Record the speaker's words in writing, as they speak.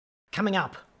Coming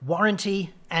up,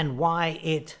 warranty and why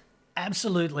it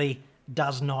absolutely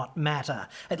does not matter,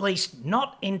 at least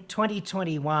not in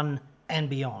 2021 and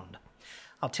beyond.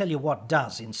 I'll tell you what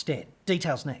does instead.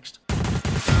 Details next.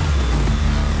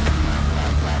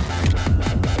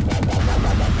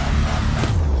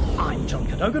 I'm John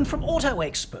Cadogan from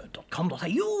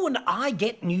AutoExpert.com.au, and I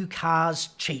get new cars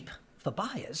cheap for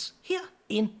buyers here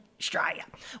in Australia.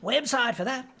 Website for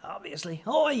that, obviously,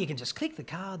 or you can just click the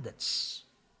card that's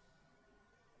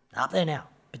up there now,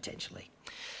 potentially.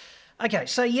 Okay,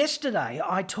 so yesterday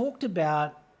I talked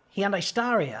about Hyundai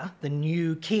Staria, the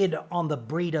new kid on the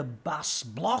breeder bus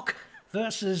block,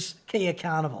 versus Kia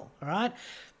Carnival, all right?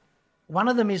 One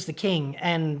of them is the king,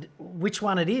 and which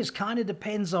one it is kind of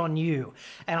depends on you.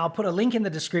 And I'll put a link in the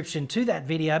description to that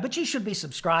video, but you should be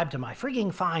subscribed to my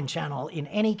frigging fine channel in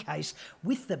any case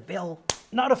with the bell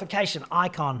notification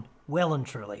icon well and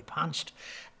truly punched.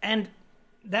 And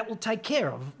that will take care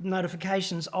of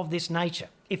notifications of this nature.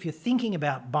 If you're thinking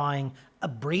about buying a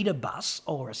breeder bus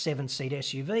or a 7-seat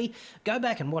SUV, go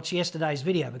back and watch yesterday's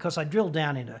video because I drilled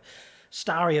down into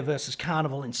Staria versus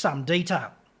Carnival in some detail.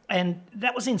 And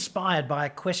that was inspired by a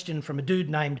question from a dude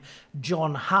named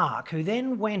John Hark, who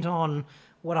then went on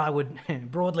what I would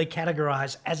broadly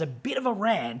categorise as a bit of a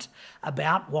rant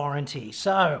about warranty.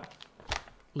 So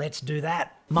let's do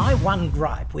that. My one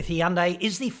gripe with Hyundai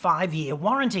is the 5-year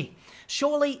warranty.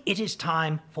 Surely it is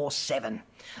time for 7.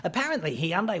 Apparently,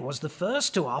 Hyundai was the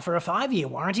first to offer a 5-year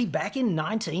warranty back in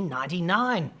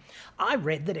 1999. I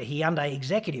read that a Hyundai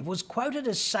executive was quoted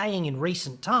as saying in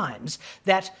recent times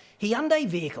that Hyundai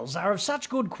vehicles are of such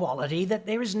good quality that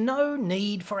there is no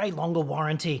need for a longer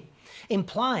warranty,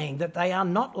 implying that they are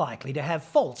not likely to have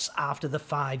faults after the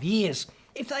 5 years.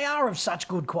 If they are of such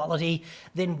good quality,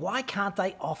 then why can't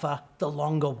they offer the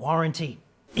longer warranty?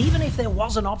 Even if there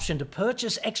was an option to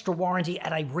purchase extra warranty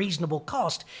at a reasonable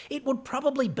cost, it would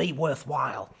probably be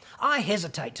worthwhile. I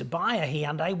hesitate to buy a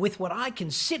Hyundai with what I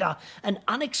consider an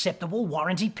unacceptable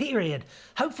warranty period.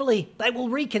 Hopefully, they will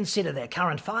reconsider their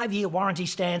current 5-year warranty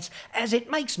stance, as it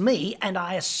makes me, and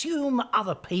I assume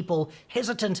other people,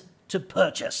 hesitant to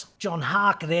purchase. John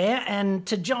Hark there, and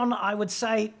to John I would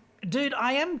say, dude,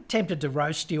 I am tempted to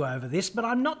roast you over this, but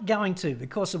I'm not going to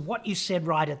because of what you said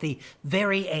right at the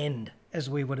very end. As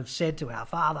we would have said to our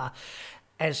father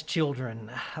as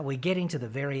children, are we getting to the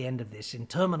very end of this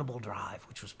interminable drive,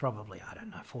 which was probably,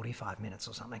 45 minutes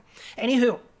or something.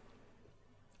 Anywho,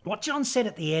 what John said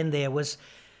at the end there was,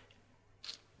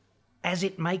 as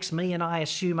it makes me and I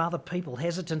assume other people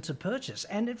hesitant to purchase.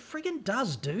 And it friggin'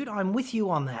 does, dude. I'm with you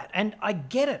on that. And I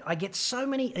get it. I get so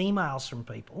many emails from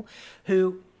people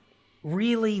who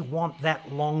really want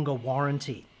that longer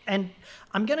warranty. And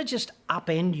I'm going to just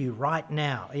upend you right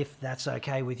now, if that's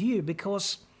okay with you,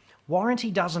 because warranty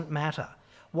doesn't matter.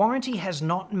 Warranty has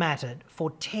not mattered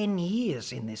for 10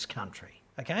 years in this country,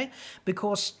 okay?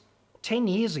 Because 10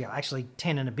 years ago, actually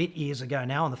 10 and a bit years ago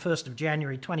now, on the 1st of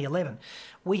January 2011,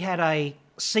 we had a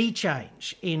sea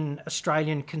change in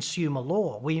Australian consumer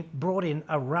law. We brought in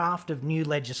a raft of new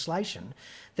legislation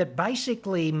that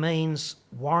basically means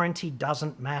warranty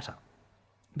doesn't matter.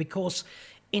 Because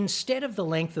instead of the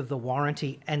length of the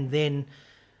warranty and then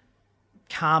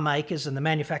car makers and the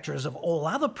manufacturers of all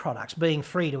other products being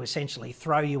free to essentially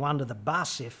throw you under the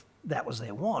bus if that was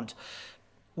their want,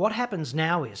 what happens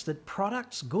now is that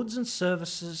products, goods and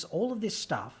services, all of this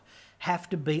stuff have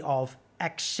to be of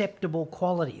acceptable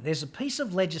quality. There's a piece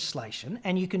of legislation,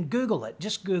 and you can Google it.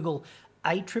 Just Google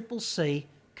ACCC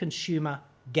Consumer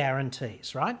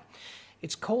Guarantees, right?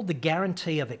 It's called the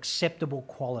Guarantee of Acceptable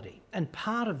Quality. And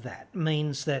part of that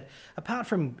means that apart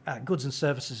from goods and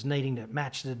services needing to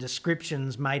match the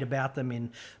descriptions made about them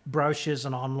in brochures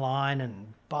and online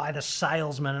and by the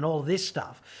salesman and all of this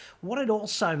stuff, what it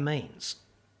also means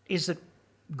is that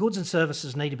goods and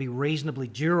services need to be reasonably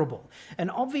durable.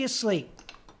 And obviously,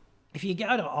 if you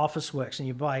go to Officeworks and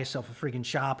you buy yourself a friggin'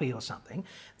 Sharpie or something,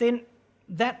 then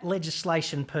that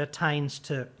legislation pertains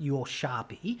to your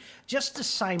Sharpie just the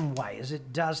same way as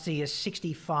it does to your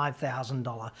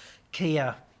 $65,000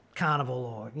 Kia Carnival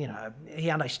or,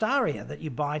 Hyundai Staria that you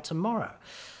buy tomorrow.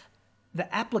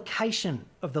 The application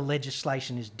of the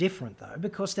legislation is different, though,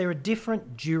 because there are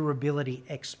different durability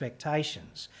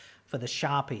expectations for the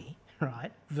Sharpie,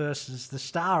 right, versus the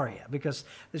Staria, because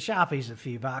the Sharpie's a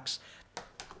few bucks,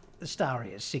 the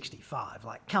Staria is 65.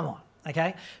 Like, come on,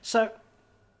 okay? So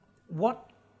what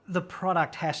the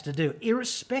product has to do,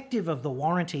 irrespective of the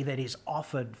warranty that is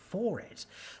offered for it,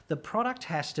 the product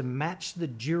has to match the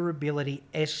durability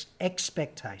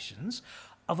expectations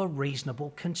of a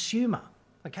reasonable consumer.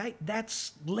 Okay,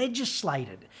 that's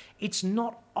legislated. It's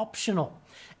not optional.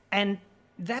 And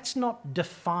that's not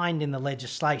defined in the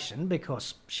legislation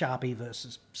because Sharpie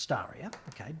versus Staria,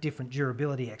 okay, different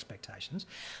durability expectations.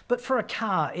 But for a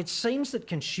car, it seems that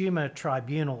consumer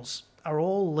tribunals are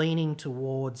all leaning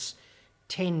towards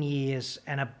 10 years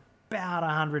and about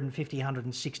 150,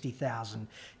 160,000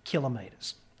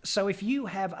 kilometres. So if you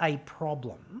have a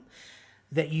problem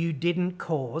that you didn't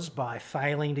cause by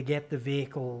failing to get the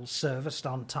vehicle serviced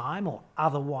on time or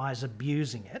otherwise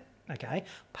abusing it, okay,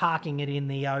 parking it in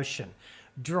the ocean,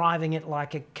 driving it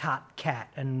like a cut cat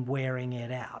and wearing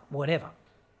it out, whatever.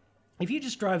 If you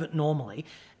just drove it normally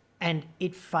and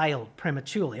it failed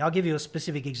prematurely, I'll give you a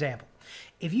specific example.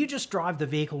 If you just drive the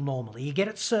vehicle normally, you get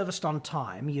it serviced on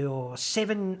time, you're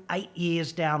 7, 8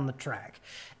 years down the track,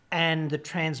 and the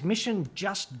transmission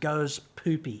just goes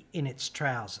poopy in its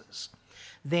trousers,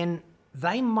 then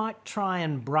they might try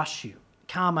and brush you.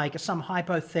 Car maker, some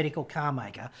hypothetical car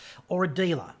maker or a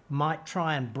dealer might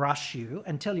try and brush you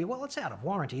and tell you, well, it's out of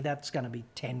warranty, that's going to be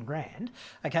 10 grand,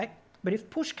 okay? But if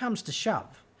push comes to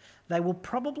shove, they will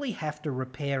probably have to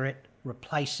repair it,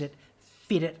 replace it,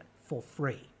 fit it for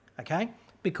free, okay?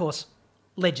 Because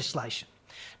legislation.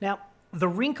 Now, the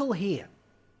wrinkle here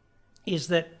is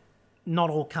that not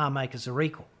all car makers are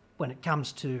equal when it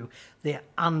comes to their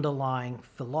underlying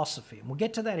philosophy. And we'll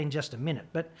get to that in just a minute.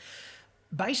 But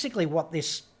basically what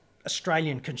this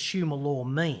Australian consumer law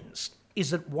means is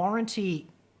that warranty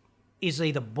is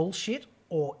either bullshit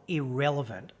or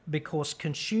irrelevant because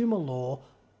consumer law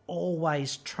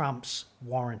always trumps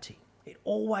warranty. It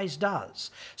always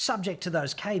does, subject to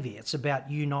those caveats about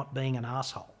you not being an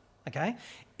asshole, okay?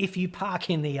 If you park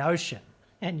in the ocean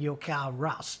and your car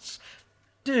rusts,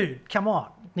 dude, come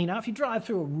on. You know, if you drive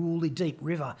through a really deep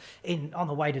river on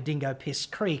the way to Dingo Piss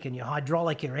Creek and you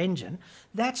hydraulic your engine,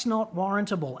 that's not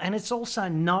warrantable. And it's also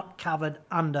not covered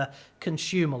under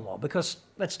consumer law because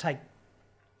let's take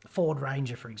Ford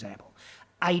Ranger, for example.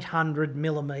 800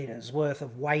 millimetres worth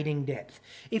of wading depth.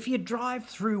 If you drive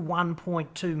through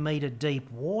 1.2 metre deep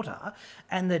water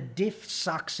and the diff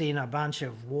sucks in a bunch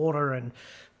of water and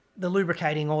the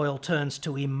lubricating oil turns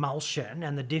to emulsion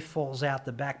and the diff falls out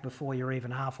the back before you're even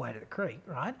halfway to the creek,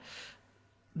 right?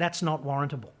 That's not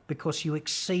warrantable because you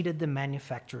exceeded the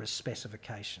manufacturer's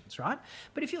specifications, right?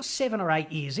 But if you're 7 or 8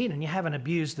 years in and you haven't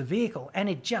abused the vehicle and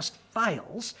it just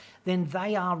fails, then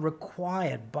they are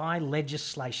required by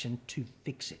legislation to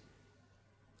fix it.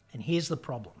 And here's the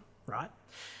problem, right?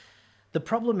 The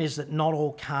problem is that not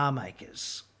all car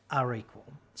makers are equal.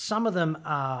 Some of them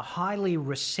are highly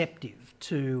receptive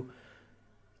to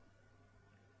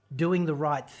doing the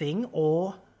right thing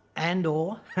or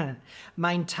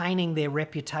maintaining their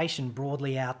reputation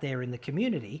broadly out there in the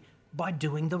community by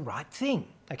doing the right thing,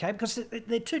 okay? Because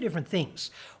they're two different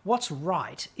things. What's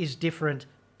right is different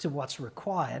to what's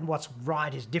required. What's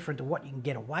right is different to what you can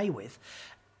get away with.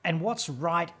 And what's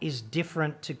right is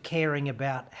different to caring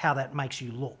about how that makes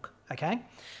you look, okay?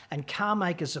 And car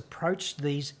makers approach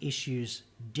these issues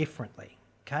differently,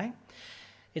 okay?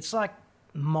 It's like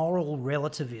moral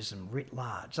relativism writ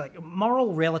large. Like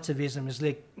moral relativism is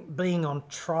like being on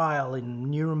trial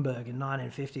in Nuremberg in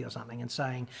 1950 or something and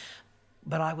saying,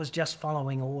 but I was just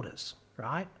following orders,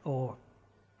 right? Or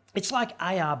it's like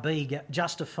ARB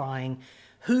justifying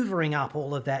hoovering up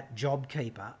all of that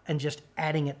JobKeeper and just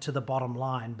adding it to the bottom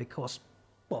line because,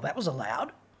 well, that was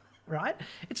allowed, right?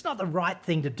 It's not the right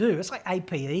thing to do. It's like AP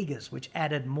Eagers, which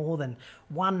added more than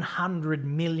 $100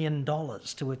 million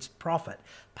to its profit,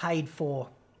 paid for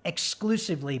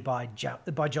exclusively by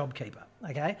JobKeeper,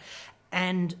 okay?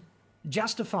 And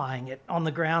justifying it on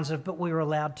the grounds of, but we were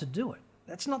allowed to do it.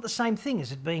 That's not the same thing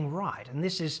as it being right. And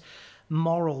this is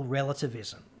moral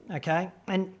relativism, okay?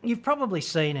 And you've probably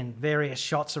seen in various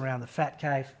shots around the Fat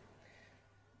Cave,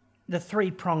 the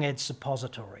three-pronged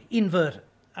suppository, inverted,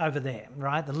 over there,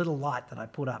 right? The little light that I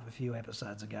put up a few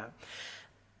episodes ago.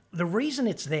 The reason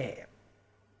it's there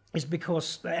is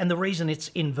because, and the reason it's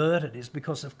inverted is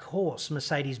because, of course,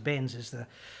 Mercedes-Benz is the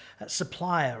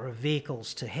supplier of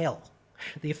vehicles to hell,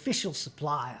 the official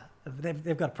supplier.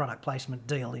 They've got a product placement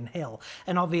deal in hell.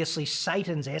 And obviously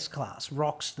Satan's S-Class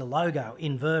rocks the logo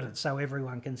inverted so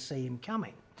everyone can see him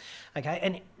coming. Okay,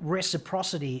 and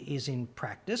reciprocity is in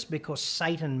practice because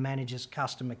Satan manages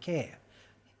customer care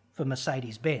for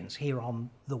Mercedes-Benz here on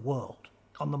the world,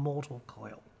 on the mortal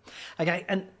coil. Okay,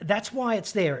 and that's why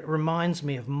it's there. It reminds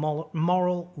me of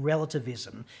moral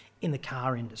relativism in the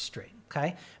car industry,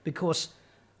 okay? Because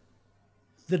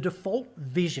the default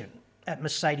vision at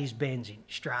Mercedes-Benz in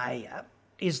Australia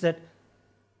is that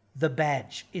the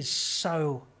badge is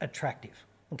so attractive,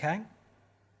 okay?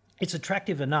 It's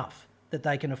attractive enough that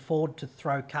they can afford to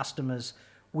throw customers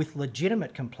with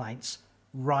legitimate complaints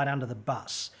right under the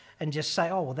bus and just say,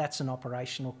 oh, well, that's an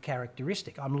operational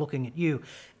characteristic. I'm looking at you,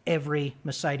 every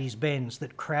Mercedes-Benz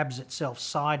that crabs itself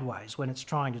sideways when it's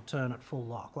trying to turn at full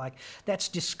lock. Like, that's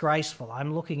disgraceful.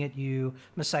 I'm looking at you,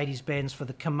 Mercedes-Benz, for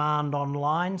the command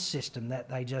online system that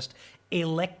they just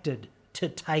elected to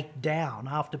take down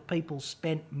after people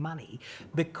spent money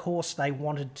because they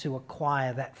wanted to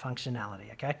acquire that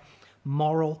functionality, okay?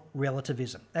 Moral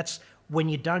relativism. That's when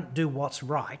you don't do what's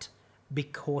right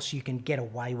because you can get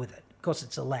away with it, because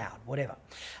it's allowed, whatever.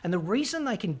 And the reason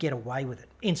they can get away with it,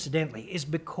 incidentally, is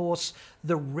because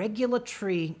the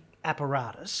regulatory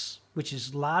apparatus, which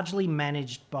is largely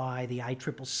managed by the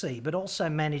ACCC, but also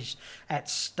managed at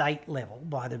state level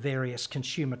by the various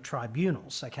consumer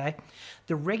tribunals, okay?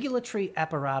 The regulatory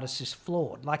apparatus is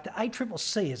flawed. Like, the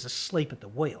ACCC is asleep at the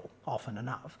wheel, often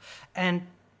enough. And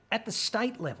at the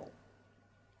state level,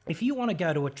 if you want to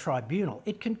go to a tribunal,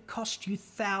 it can cost you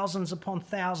thousands upon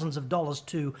thousands of dollars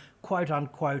to, quote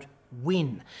unquote,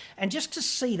 win. And just to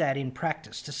see that in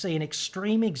practice, to see an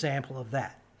extreme example of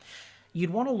that, you'd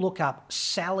want to look up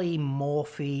Sally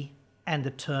Morphy and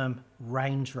the term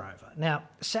Range Rover. Now,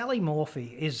 Sally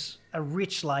Morphy is a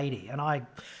rich lady, and I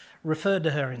referred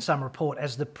to her in some report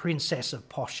as the Princess of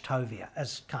Poshtovia,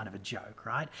 as kind of a joke,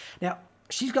 right? Now,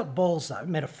 she's got balls, though,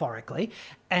 metaphorically,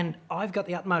 and I've got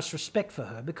the utmost respect for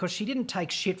her because she didn't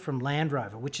take shit from Land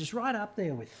Rover, which is right up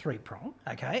there with Three Prong,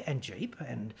 okay, and Jeep,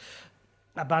 and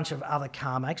a bunch of other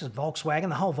car makers, Volkswagen.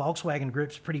 The whole Volkswagen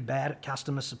group's pretty bad at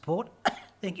customer support. I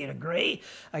think you'd agree,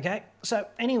 okay? So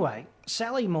anyway,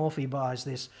 Sally Morphy buys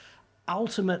this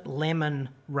ultimate lemon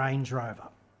Range Rover.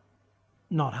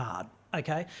 Not hard,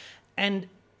 okay? And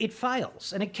it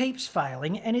fails, and it keeps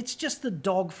failing, and it's just the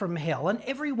dog from hell, and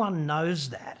everyone knows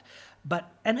that.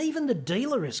 And even the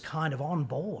dealer is kind of on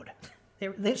board.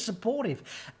 They're supportive.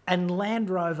 And Land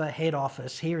Rover head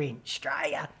office here in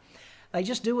Australia, they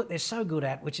just do what they're so good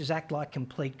at, which is act like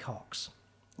complete cocks.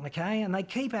 Okay? And they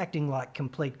keep acting like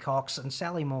complete cocks, and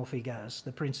Sally Morphy goes,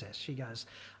 the princess, she goes,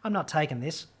 I'm not taking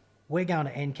this. We're going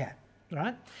to NCAT,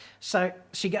 right? So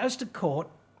she goes to court,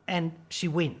 and she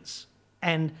wins.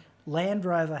 And Land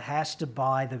Rover has to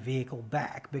buy the vehicle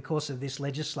back because of this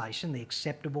legislation, the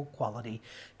Acceptable Quality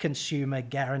Consumer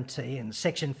Guarantee, and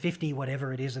Section 50,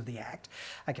 whatever it is of the Act.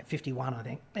 Okay, 51, I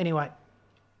think. Anyway,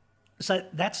 so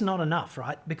that's not enough,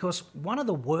 right? Because one of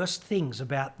the worst things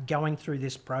about going through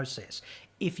this process,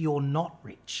 if you're not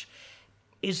rich,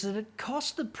 is that it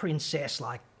costs the princess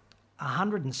like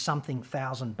 $100 and something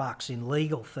thousand in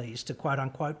legal fees to quote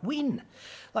unquote win.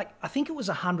 Like, I think it was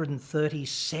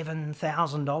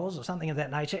 $137,000 or something of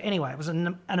that nature. Anyway, it was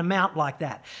an amount like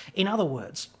that. In other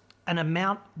words, an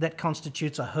amount that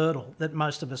constitutes a hurdle that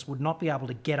most of us would not be able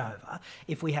to get over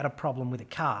if we had a problem with a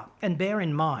car. And bear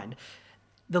in mind,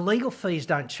 the legal fees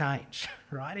don't change,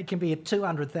 right? It can be a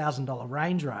 $200,000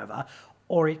 Range Rover,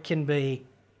 or it can be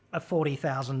a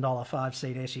 $40,000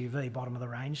 five-seat SUV, bottom of the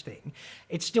range thing.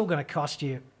 It's still going to cost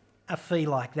you a fee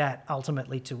like that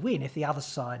ultimately to win if the other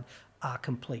side are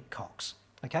complete cocks,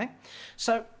 okay?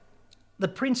 So the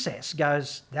princess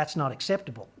goes, that's not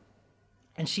acceptable.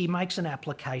 And she makes an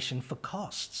application for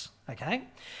costs, okay?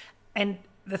 And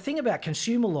the thing about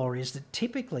consumer law is that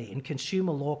typically in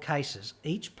consumer law cases,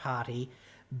 each party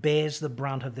bears the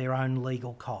brunt of their own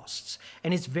legal costs.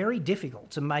 And it's very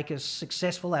difficult to make a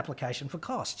successful application for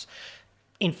costs.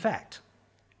 In fact,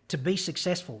 to be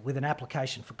successful with an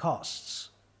application for costs,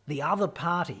 the other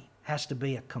party has to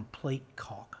be a complete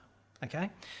cock, okay?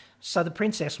 So the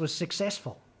princess was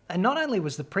successful. And not only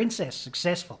was the princess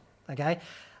successful, okay,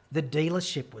 the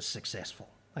dealership was successful,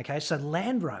 okay? So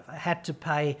Land Rover had to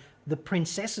pay the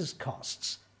princess's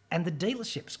costs and the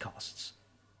dealership's costs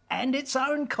and its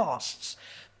own costs.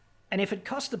 And if it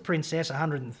cost the princess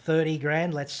 130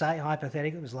 grand, let's say,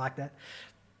 hypothetically, it was like that,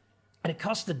 and it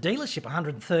cost the dealership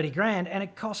 130 grand, and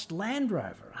it cost Land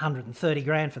Rover 130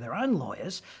 grand for their own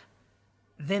lawyers,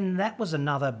 then that was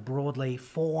another broadly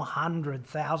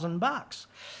 $400,000.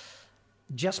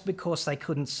 Just because they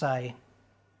couldn't say,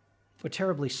 we're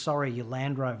terribly sorry, your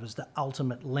Land Rover's the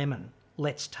ultimate lemon,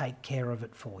 let's take care of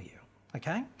it for you.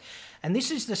 Okay? And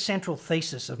this is the central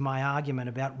thesis of my argument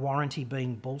about warranty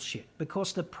being bullshit,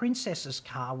 because the princess's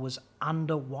car was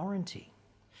under warranty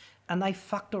and they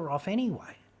fucked her off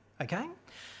anyway, okay?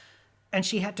 And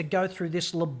she had to go through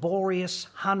this laborious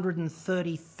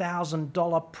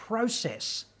 $130,000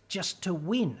 process just to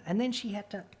win. And then she had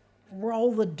to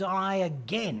roll the die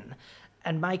again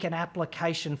and make an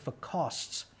application for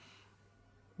costs,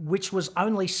 which was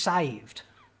only saved.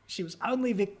 She was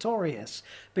only victorious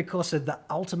because of the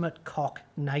ultimate cock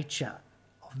nature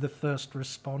of the first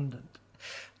respondent,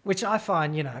 which I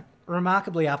find,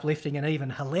 remarkably uplifting and even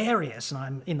hilarious, and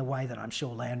I'm in the way that I'm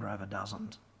sure Land Rover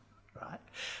doesn't, right?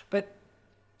 But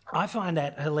I find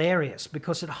that hilarious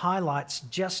because it highlights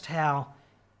just how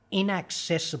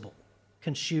inaccessible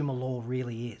consumer law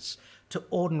really is to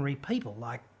ordinary people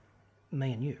like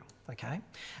me and you, okay?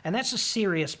 And that's a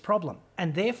serious problem.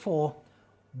 And therefore,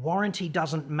 warranty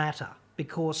doesn't matter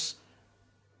because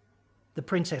the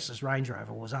Princess's Range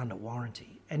Rover was under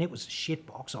warranty and it was a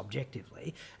shitbox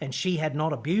objectively, and she had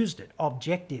not abused it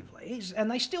objectively,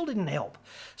 and they still didn't help.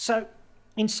 So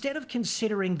instead of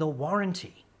considering the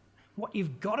warranty, what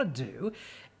you've got to do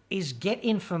is get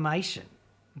information,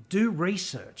 do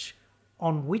research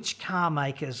on which car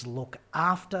makers look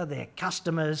after their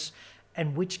customers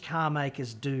and which car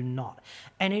makers do not.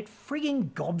 And it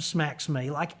frigging gobsmacks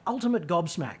me, like ultimate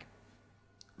gobsmack,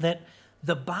 that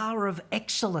the bar of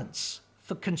excellence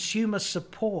for consumer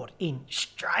support in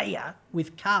Australia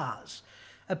with cars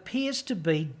appears to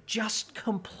be just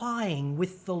complying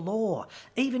with the law.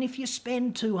 Even if you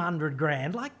spend 200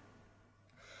 grand, like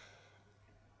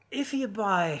if you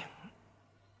buy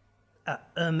a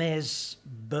Hermes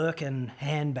Birkin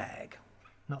handbag,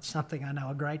 not something I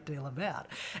know a great deal about,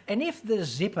 and if the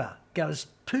zipper goes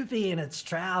poopy in its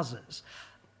trousers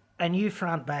and you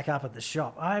front back up at the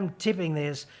shop, I'm tipping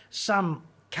there's some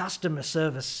customer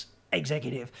service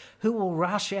executive who will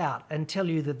rush out and tell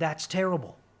you that that's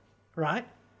terrible, right?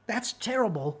 That's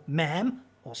terrible, ma'am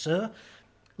or sir.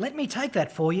 Let me take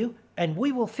that for you and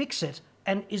we will fix it.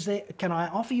 And can I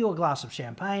offer you a glass of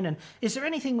champagne? And is there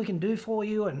anything we can do for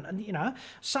you? And you know,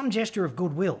 some gesture of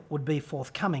goodwill would be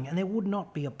forthcoming and there would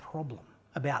not be a problem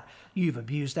about you've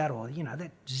abused that, or, you know,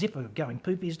 that zipper going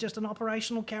poopy is just an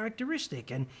operational characteristic.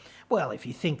 And, well, if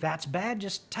you think that's bad,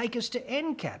 just take us to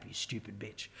NCAP, you stupid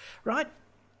bitch, right?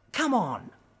 Come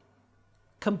on.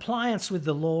 Compliance with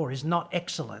the law is not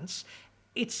excellence.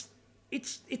 It's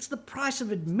the price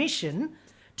of admission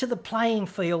to the playing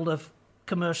field of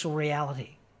commercial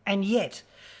reality. And yet,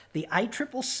 the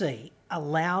ACCC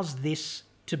allows this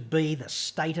to be the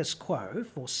status quo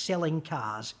for selling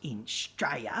cars in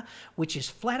Australia, which is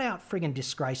flat out friggin'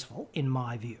 disgraceful in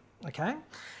my view, okay?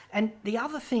 And the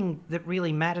other thing that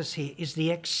really matters here is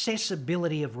the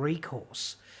accessibility of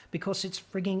recourse, because it's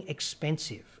frigging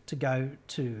expensive to go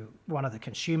to one of the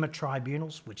consumer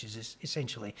tribunals, which is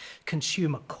essentially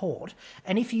consumer court.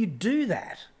 And if you do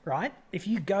that, right, if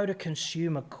you go to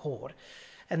consumer court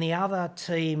and the other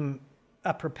team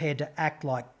are prepared to act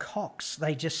like cocks,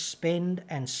 they just spend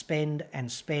and spend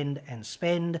and spend and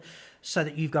spend so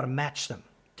that you've got to match them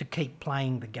to keep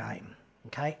playing the game,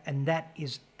 okay? And that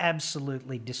is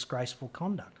absolutely disgraceful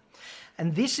conduct.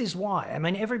 And this is why, I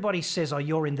mean, everybody says, oh,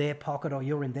 you're in their pocket or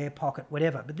you're in their pocket,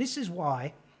 whatever. But this is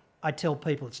why I tell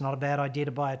people it's not a bad idea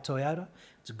to buy a Toyota.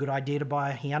 It's a good idea to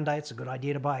buy a Hyundai. It's a good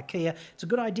idea to buy a Kia. It's a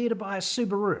good idea to buy a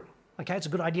Subaru. Okay, it's a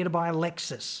good idea to buy a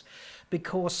Lexus,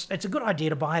 because it's a good idea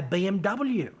to buy a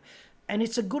BMW. And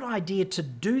it's a good idea to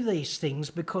do these things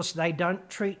because they don't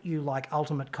treat you like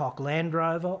Ultimate Cock Land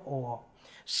Rover or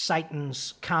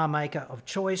Satan's car maker of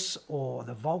choice or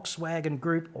the Volkswagen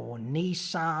Group or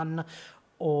Nissan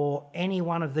or any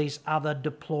one of these other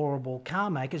deplorable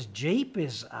car makers. Jeep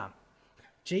is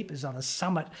on a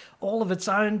summit all of its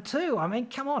own too. I mean,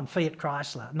 come on, Fiat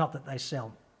Chrysler. Not that they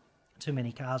sell too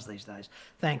many cars these days,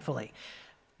 thankfully.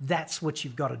 That's what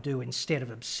you've got to do instead of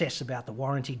obsess about the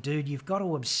warranty, dude. You've got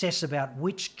to obsess about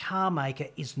which car maker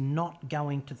is not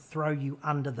going to throw you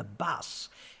under the bus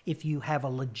if you have a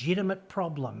legitimate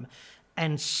problem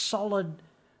and solid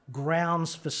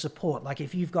grounds for support. Like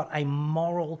if you've got a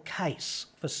moral case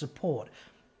for support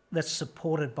that's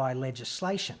supported by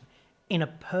legislation. In a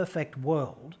perfect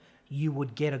world, you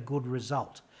would get a good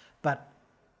result. But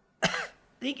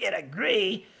you can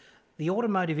agree, the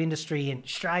automotive industry in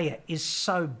Australia is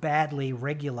so badly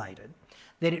regulated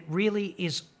that it really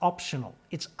is optional.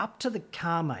 It's up to the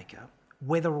car maker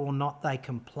whether or not they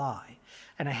comply.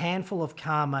 And a handful of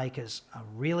car makers are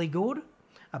really good.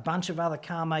 A bunch of other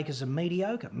car makers are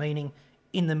mediocre, meaning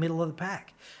in the middle of the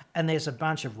pack. And there's a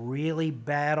bunch of really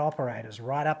bad operators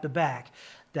right up the back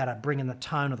that are bringing the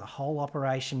tone of the whole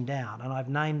operation down. And I've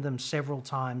named them several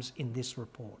times in this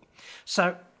report.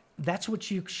 So that's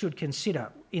what you should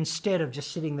consider instead of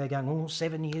just sitting there going, oh,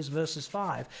 7 years versus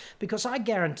 5. Because I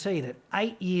guarantee that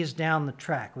 8 years down the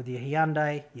track with your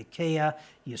Hyundai, your Kia,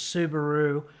 your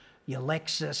Subaru, your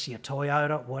Lexus, your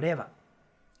Toyota, whatever,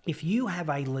 if you have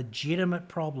a legitimate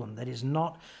problem that is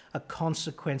not a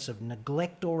consequence of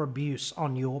neglect or abuse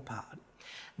on your part,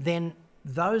 then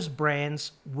those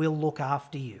brands will look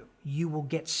after you. You will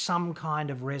get some kind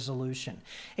of resolution.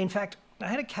 In fact, I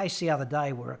had a case the other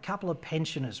day where a couple of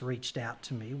pensioners reached out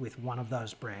to me with one of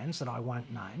those brands that I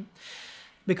won't name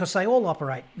because they all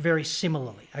operate very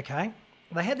similarly, okay?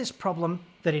 They had this problem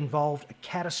that involved a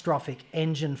catastrophic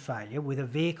engine failure with a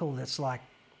vehicle that's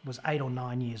was 8 or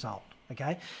 9 years old,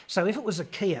 okay? So if it was a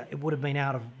Kia, it would have been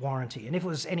out of warranty. And if it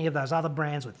was any of those other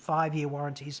brands with 5-year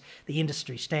warranties, the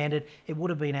industry standard, it would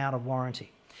have been out of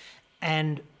warranty.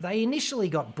 And they initially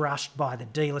got brushed by the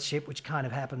dealership, which kind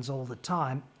of happens all the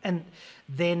time. And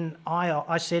then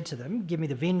I said to them, give me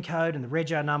the VIN code and the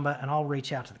rego number and I'll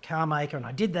reach out to the car maker. And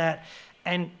I did that.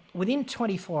 And within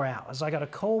 24 hours, I got a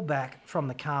call back from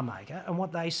the car maker. And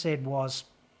what they said was,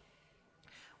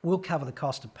 we'll cover the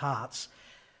cost of parts.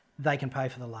 They can pay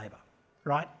for the labour,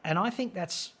 right? And I think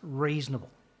that's reasonable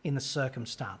in the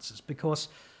circumstances because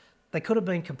they could have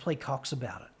been complete cocks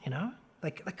about it, you know? They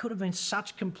could have been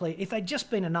such complete... If they'd just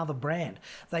been another brand,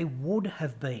 they would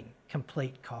have been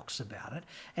complete cocks about it,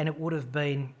 and it would have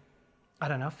been, I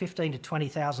don't know, $15,000 to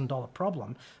 $20,000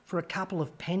 problem for a couple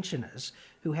of pensioners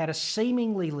who had a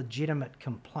seemingly legitimate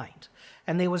complaint.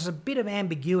 And there was a bit of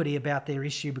ambiguity about their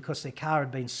issue because their car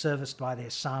had been serviced by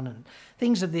their son and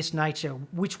things of this nature,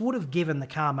 which would have given the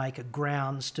car maker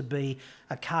grounds to be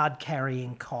a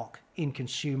card-carrying cock in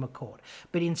consumer court.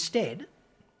 But instead,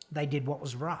 they did what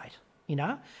was right. You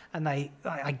know, and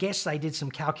I guess they did some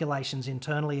calculations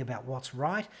internally about what's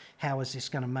right, how is this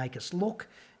going to make us look,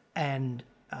 and,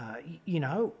 you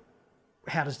know,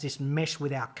 how does this mesh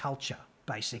with our culture,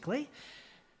 basically.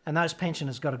 And those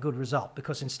pensioners got a good result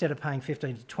because instead of paying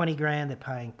 15 to 20 grand, they're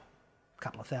paying a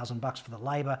couple of $1,000 for the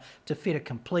labour to fit a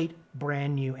complete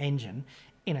brand new engine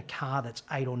in a car that's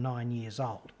 8 or 9 years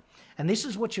old. And this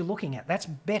is what you're looking at. That's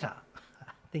better,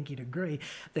 think you'd agree,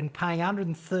 than paying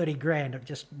 130 grand to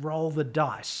just roll the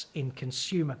dice in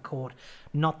consumer court.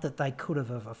 Not that they could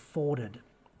have afforded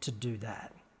to do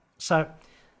that. So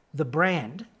the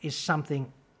brand is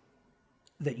something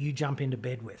that you jump into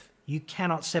bed with. You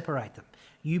cannot separate them.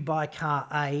 You buy car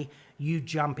A, you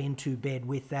jump into bed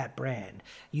with that brand.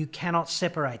 You cannot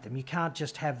separate them. You can't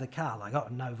just have the car like, oh,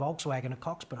 no Volkswagen or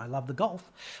Cox, but I love the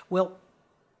Golf. Well,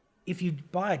 if you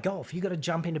buy a Golf, you've got to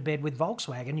jump into bed with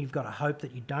Volkswagen. You've got to hope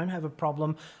that you don't have a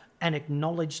problem and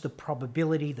acknowledge the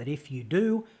probability that if you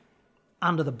do,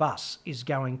 under the bus is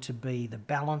going to be the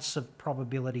balance of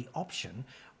probability option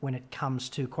when it comes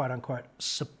to, quote unquote,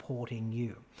 supporting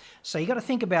you. So you've got to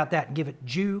think about that and give it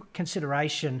due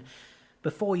consideration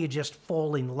before you just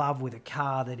fall in love with a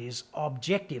car that is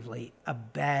objectively a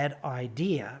bad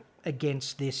idea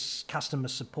against this customer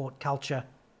support culture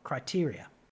criteria.